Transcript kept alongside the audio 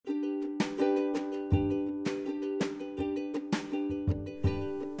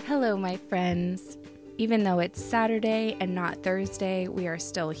Hello, my friends. Even though it's Saturday and not Thursday, we are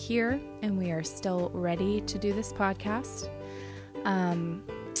still here and we are still ready to do this podcast.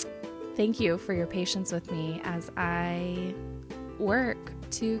 Thank you for your patience with me as I work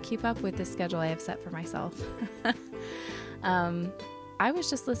to keep up with the schedule I have set for myself. I was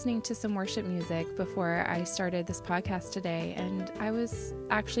just listening to some worship music before I started this podcast today, and I was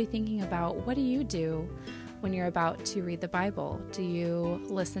actually thinking about, what do you do when you're about to read the Bible? Do you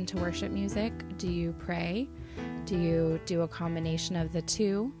listen to worship music? Do you pray? Do you do a combination of the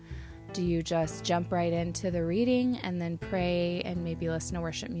two? Do you just jump right into the reading and then pray and maybe listen to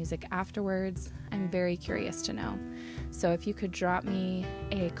worship music afterwards? I'm very curious to know. So if you could drop me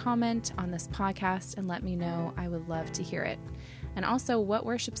a comment on this podcast and let me know, I would love to hear it. And also, what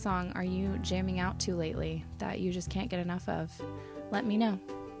worship song are you jamming out to lately that you just can't get enough of? Let me know.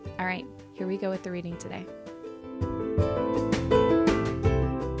 All right, here we go with the reading today.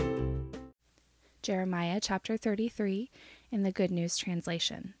 Jeremiah chapter 33 in the Good News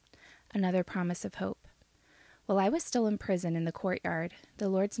Translation. Another promise of hope. While I was still in prison in the courtyard, the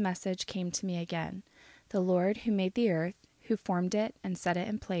Lord's message came to me again. The Lord who made the earth, who formed it and set it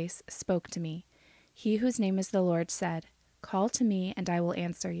in place, spoke to me. He whose name is the Lord said, "Call to me, and I will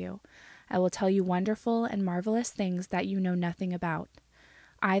answer you. I will tell you wonderful and marvelous things that you know nothing about.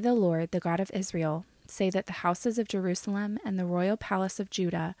 I, the Lord, the God of Israel, say that the houses of Jerusalem and the royal palace of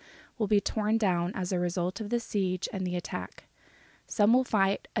Judah will be torn down as a result of the siege and the attack. Some will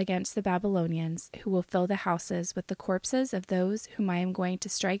fight against the Babylonians, who will fill the houses with the corpses of those whom I am going to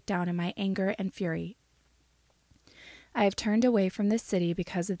strike down in my anger and fury. I have turned away from this city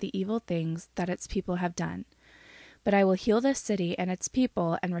because of the evil things that its people have done. But I will heal this city and its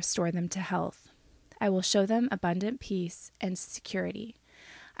people and restore them to health. I will show them abundant peace and security.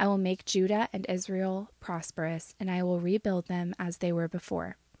 I will make Judah and Israel prosperous, and I will rebuild them as they were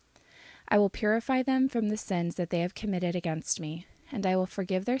before. I will purify them from the sins that they have committed against me, and I will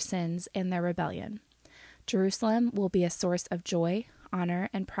forgive their sins and their rebellion. Jerusalem will be a source of joy, honor,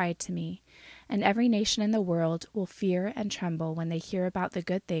 and pride to me, and every nation in the world will fear and tremble when they hear about the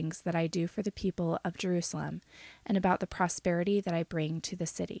good things that I do for the people of Jerusalem and about the prosperity that I bring to the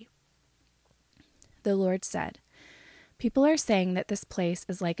city." The Lord said, "People are saying that this place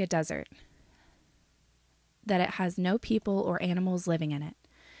is like a desert, that it has no people or animals living in it.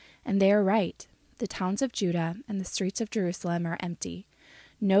 And they are right. The towns of Judah and the streets of Jerusalem are empty.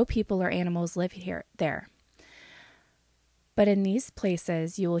 No people or animals live there. But in these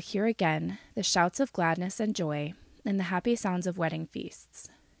places you will hear again the shouts of gladness and joy and the happy sounds of wedding feasts.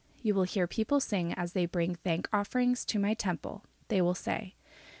 You will hear people sing as they bring thank offerings to my temple. They will say,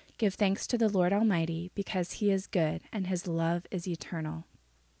 'Give thanks to the Lord Almighty, because he is good and his love is eternal.'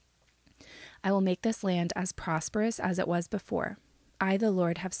 I will make this land as prosperous as it was before. I, the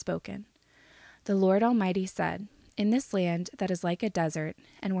Lord, have spoken." The Lord Almighty said, "In this land that is like a desert,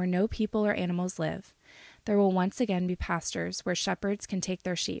 and where no people or animals live, there will once again be pastures where shepherds can take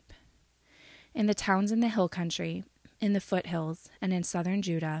their sheep. In the towns in the hill country, in the foothills, and in southern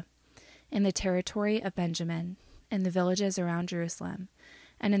Judah, in the territory of Benjamin, in the villages around Jerusalem,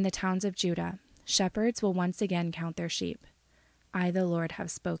 and in the towns of Judah, shepherds will once again count their sheep. I, the Lord,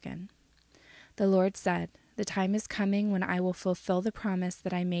 have spoken." The Lord said, "The time is coming when I will fulfill the promise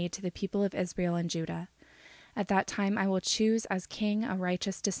that I made to the people of Israel and Judah. At that time I will choose as king a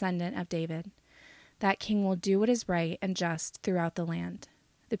righteous descendant of David. That king will do what is right and just throughout the land.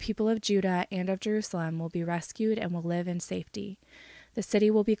 The people of Judah and of Jerusalem will be rescued and will live in safety. The city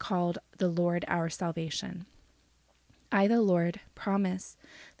will be called the Lord our salvation. I, the Lord, promise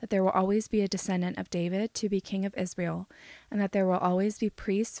that there will always be a descendant of David to be king of Israel, and that there will always be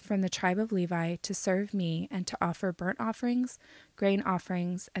priests from the tribe of Levi to serve me and to offer burnt offerings, grain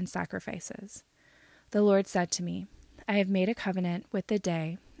offerings, and sacrifices." The Lord said to me, "I have made a covenant with the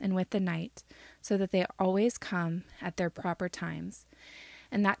day and with the night, so that they always come at their proper times,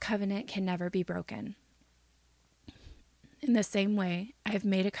 and that covenant can never be broken. In the same way, I have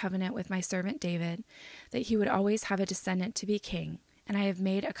made a covenant with my servant David, that he would always have a descendant to be king, and I have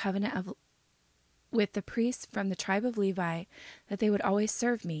made a covenant with the priests from the tribe of Levi, that they would always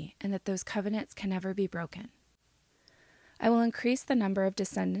serve me, and that those covenants can never be broken. I will increase the number of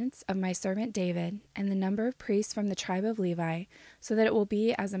descendants of my servant David and the number of priests from the tribe of Levi, so that it will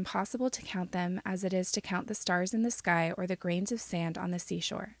be as impossible to count them as it is to count the stars in the sky or the grains of sand on the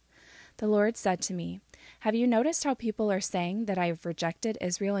seashore." The Lord said to me, "Have you noticed how people are saying that I have rejected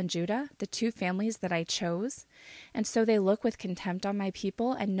Israel and Judah, the two families that I chose? And so they look with contempt on my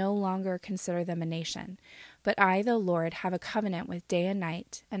people and no longer consider them a nation. But I, the Lord, have a covenant with day and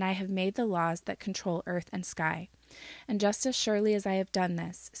night, and I have made the laws that control earth and sky. And just as surely as I have done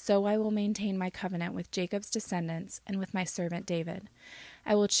this, so I will maintain my covenant with Jacob's descendants and with my servant David.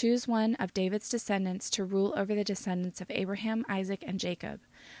 I will choose one of David's descendants to rule over the descendants of Abraham, Isaac, and Jacob.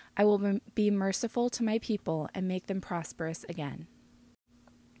 I will be merciful to my people and make them prosperous again.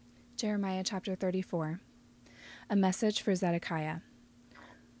 Jeremiah chapter 34. A message for Zedekiah.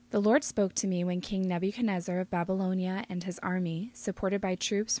 The Lord spoke to me when King Nebuchadnezzar of Babylonia and his army, supported by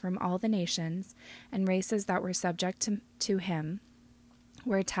troops from all the nations and races that were subject to him,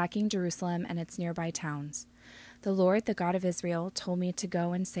 were attacking Jerusalem and its nearby towns. The Lord, the God of Israel, told me to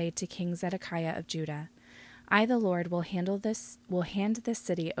go and say to King Zedekiah of Judah, I, the Lord, will hand this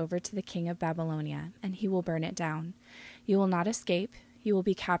city over to the king of Babylonia, and he will burn it down. You will not escape. You will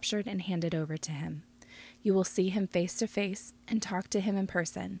be captured and handed over to him. You will see him face to face and talk to him in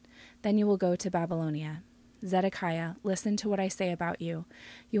person. Then you will go to Babylonia. Zedekiah, listen to what I say about you.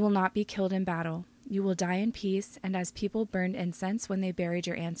 You will not be killed in battle. You will die in peace, and as people burned incense when they buried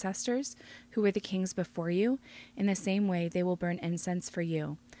your ancestors, who were the kings before you, in the same way they will burn incense for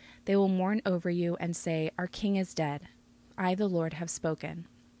you. They will mourn over you and say, Our king is dead. I, the Lord, have spoken.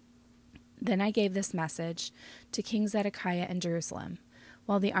 Then I gave this message to King Zedekiah in Jerusalem,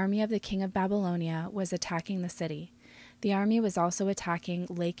 while the army of the king of Babylonia was attacking the city. The army was also attacking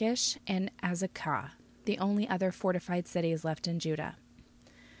Lachish and Azekah, the only other fortified cities left in Judah.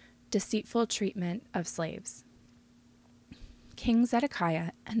 Deceitful treatment of slaves. King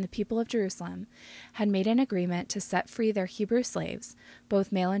Zedekiah and the people of Jerusalem had made an agreement to set free their Hebrew slaves,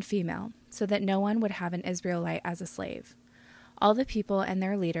 both male and female, so that no one would have an Israelite as a slave. All the people and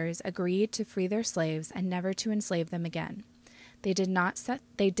their leaders agreed to free their slaves and never to enslave them again. They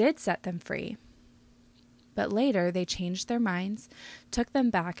did set them free, but later they changed their minds, took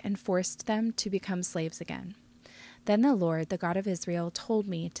them back, and forced them to become slaves again. Then the Lord, the God of Israel, told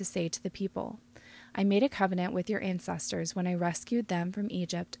me to say to the people, I made a covenant with your ancestors when I rescued them from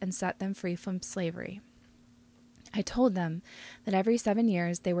Egypt and set them free from slavery. I told them that every 7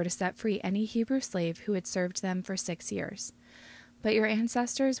 years they were to set free any Hebrew slave who had served them for 6 years. But your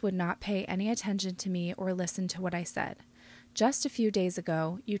ancestors would not pay any attention to me or listen to what I said. Just a few days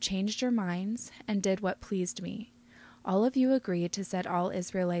ago, you changed your minds and did what pleased me. All of you agreed to set all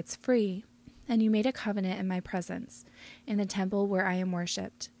Israelites free, and you made a covenant in my presence, in the temple where I am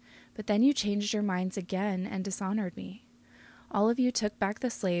worshipped. But then you changed your minds again and dishonored me. All of you took back the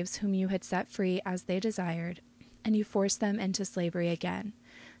slaves whom you had set free as they desired, and you forced them into slavery again.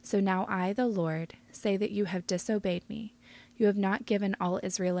 So now I, the Lord, say that you have disobeyed me. You have not given all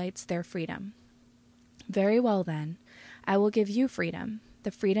Israelites their freedom. Very well then, I will give you freedom,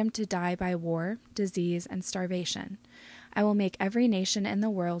 the freedom to die by war, disease, and starvation. I will make every nation in the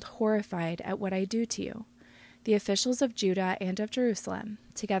world horrified at what I do to you. The officials of Judah and of Jerusalem,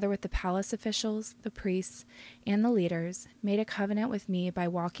 together with the palace officials, the priests, and the leaders, made a covenant with me by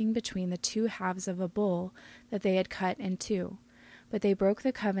walking between the two halves of a bull that they had cut in two. But they broke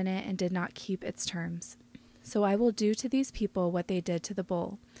the covenant and did not keep its terms. So I will do to these people what they did to the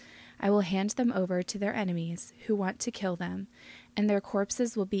bull. I will hand them over to their enemies who want to kill them, and their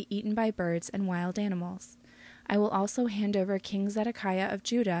corpses will be eaten by birds and wild animals. I will also hand over King Zedekiah of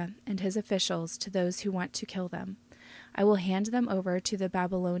Judah and his officials to those who want to kill them. I will hand them over to the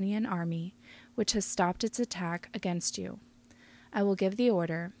Babylonian army, which has stopped its attack against you. I will give the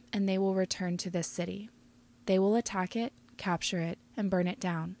order, and they will return to this city. They will attack it, capture it, and burn it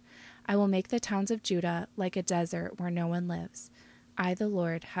down. I will make the towns of Judah like a desert where no one lives. I, the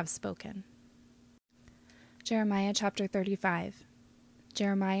Lord, have spoken. Jeremiah chapter 35.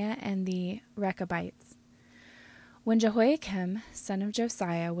 Jeremiah and the Rechabites. When Jehoiakim, son of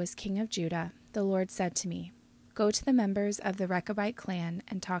Josiah, was king of Judah, the Lord said to me, Go to the members of the Rechabite clan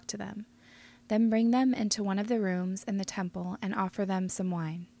and talk to them. Then bring them into one of the rooms in the temple and offer them some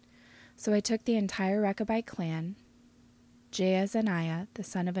wine. So I took the entire Rechabite clan, Jaazaniah, the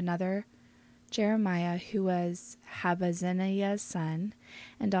son of another Jeremiah, who was Habazziniah's son,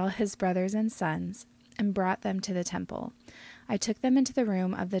 and all his brothers and sons, and brought them to the temple. I took them into the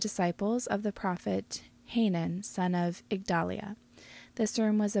room of the disciples of the prophet Hanan, son of Igdaliah. This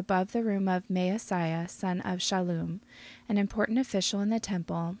room was above the room of Maaseiah, son of Shallum, an important official in the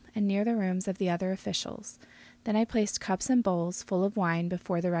temple, and near the rooms of the other officials. Then I placed cups and bowls full of wine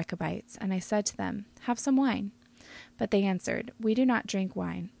before the Rechabites, and I said to them, Have some wine. But they answered, We do not drink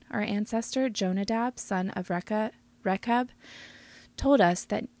wine. Our ancestor Jonadab, son of Rechab, told us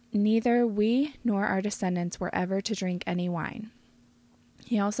that neither we nor our descendants were ever to drink any wine.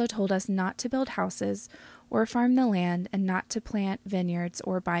 He also told us not to build houses or farm the land and not to plant vineyards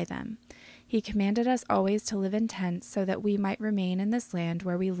or buy them. He commanded us always to live in tents so that we might remain in this land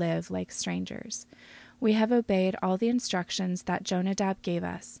where we live like strangers. We have obeyed all the instructions that Jonadab gave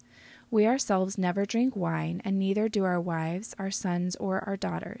us. We ourselves never drink wine, and neither do our wives, our sons, or our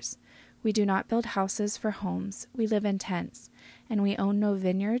daughters. We do not build houses for homes. We live in tents, and we own no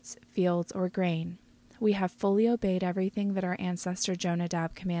vineyards, fields, or grain. We have fully obeyed everything that our ancestor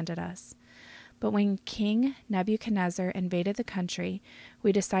Jonadab commanded us. But when King Nebuchadnezzar invaded the country,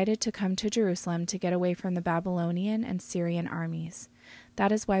 we decided to come to Jerusalem to get away from the Babylonian and Syrian armies.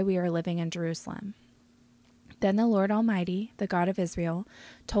 That is why we are living in Jerusalem. Then the Lord Almighty, the God of Israel,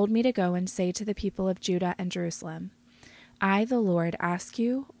 told me to go and say to the people of Judah and Jerusalem, I, the Lord, ask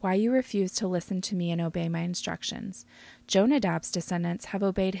you why you refuse to listen to me and obey my instructions. Jonadab's descendants have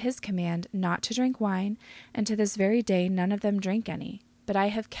obeyed his command not to drink wine, and to this very day none of them drink any. But I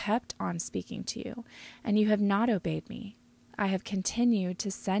have kept on speaking to you, and you have not obeyed me. I have continued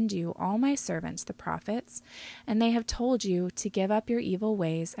to send you all my servants, the prophets, and they have told you to give up your evil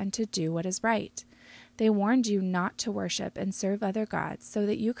ways and to do what is right. They warned you not to worship and serve other gods so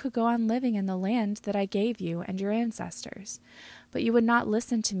that you could go on living in the land that I gave you and your ancestors. But you would not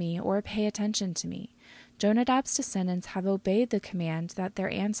listen to me or pay attention to me. Jonadab's descendants have obeyed the command that their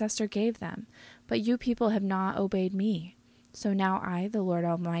ancestor gave them, but you people have not obeyed me. So now I, the Lord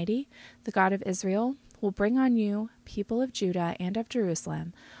Almighty, the God of Israel, will bring on you, people of Judah and of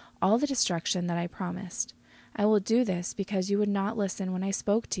Jerusalem, all the destruction that I promised. I will do this because you would not listen when I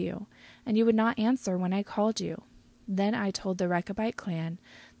spoke to you, and you would not answer when I called you. Then I told the Rechabite clan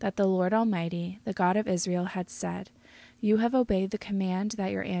that the Lord Almighty, the God of Israel, had said, You have obeyed the command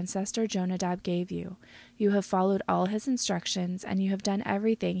that your ancestor Jonadab gave you. You have followed all his instructions, and you have done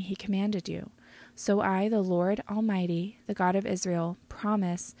everything he commanded you. So I, the Lord Almighty, the God of Israel,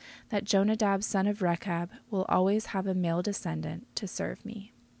 promise that Jonadab, son of Rechab, will always have a male descendant to serve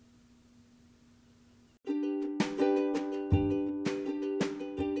me.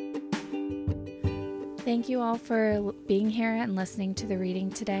 Thank you all for being here and listening to the reading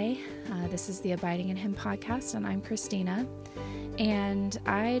today. This is the Abiding in Him podcast, and I'm Christina. And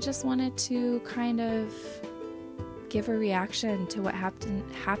I just wanted to kind of give a reaction to what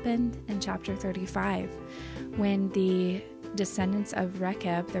happened in chapter 35 when the descendants of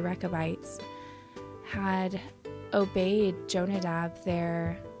Rechab, the Rechabites, had obeyed Jonadab,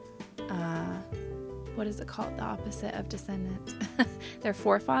 their what is it called? The opposite of descendant. Their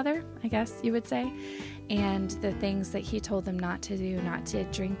forefather, I guess you would say. And the things that he told them not to do, not to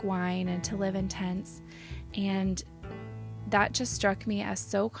drink wine and to live in tents. And that just struck me as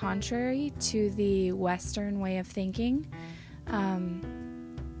so contrary to the Western way of thinking.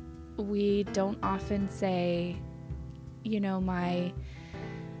 We don't often say, my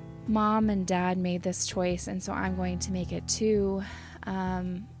mom and dad made this choice, and so I'm going to make it too.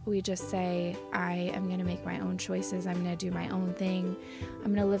 We just say, I am going to make my own choices. I'm going to do my own thing.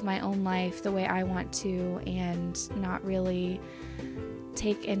 I'm going to live my own life the way I want to, and not really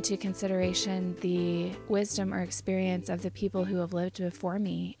take into consideration the wisdom or experience of the people who have lived before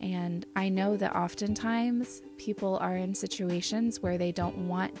me. And I know that oftentimes people are in situations where they don't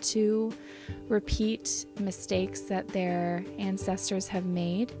want to repeat mistakes that their ancestors have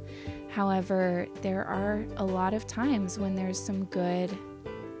made. However, there are a lot of times when there's some good,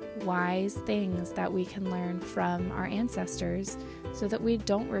 wise things that we can learn from our ancestors so that we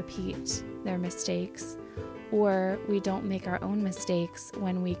don't repeat their mistakes, or we don't make our own mistakes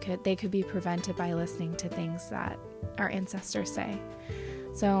when they could be prevented by listening to things that our ancestors say.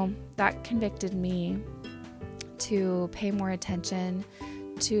 So that convicted me to pay more attention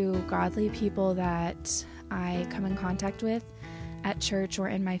to godly people that I come in contact with at church or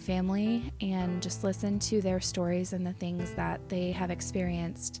in my family, and just listen to their stories and the things that they have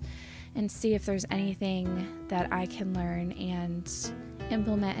experienced, and see if there's anything that I can learn and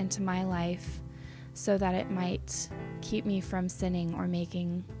implement into my life so that it might keep me from sinning or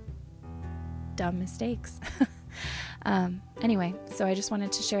making dumb mistakes. Anyway, so I just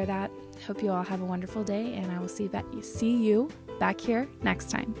wanted to share that. Hope you all have a wonderful day, and I will see you back here next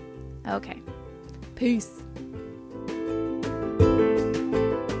time. Okay. Peace.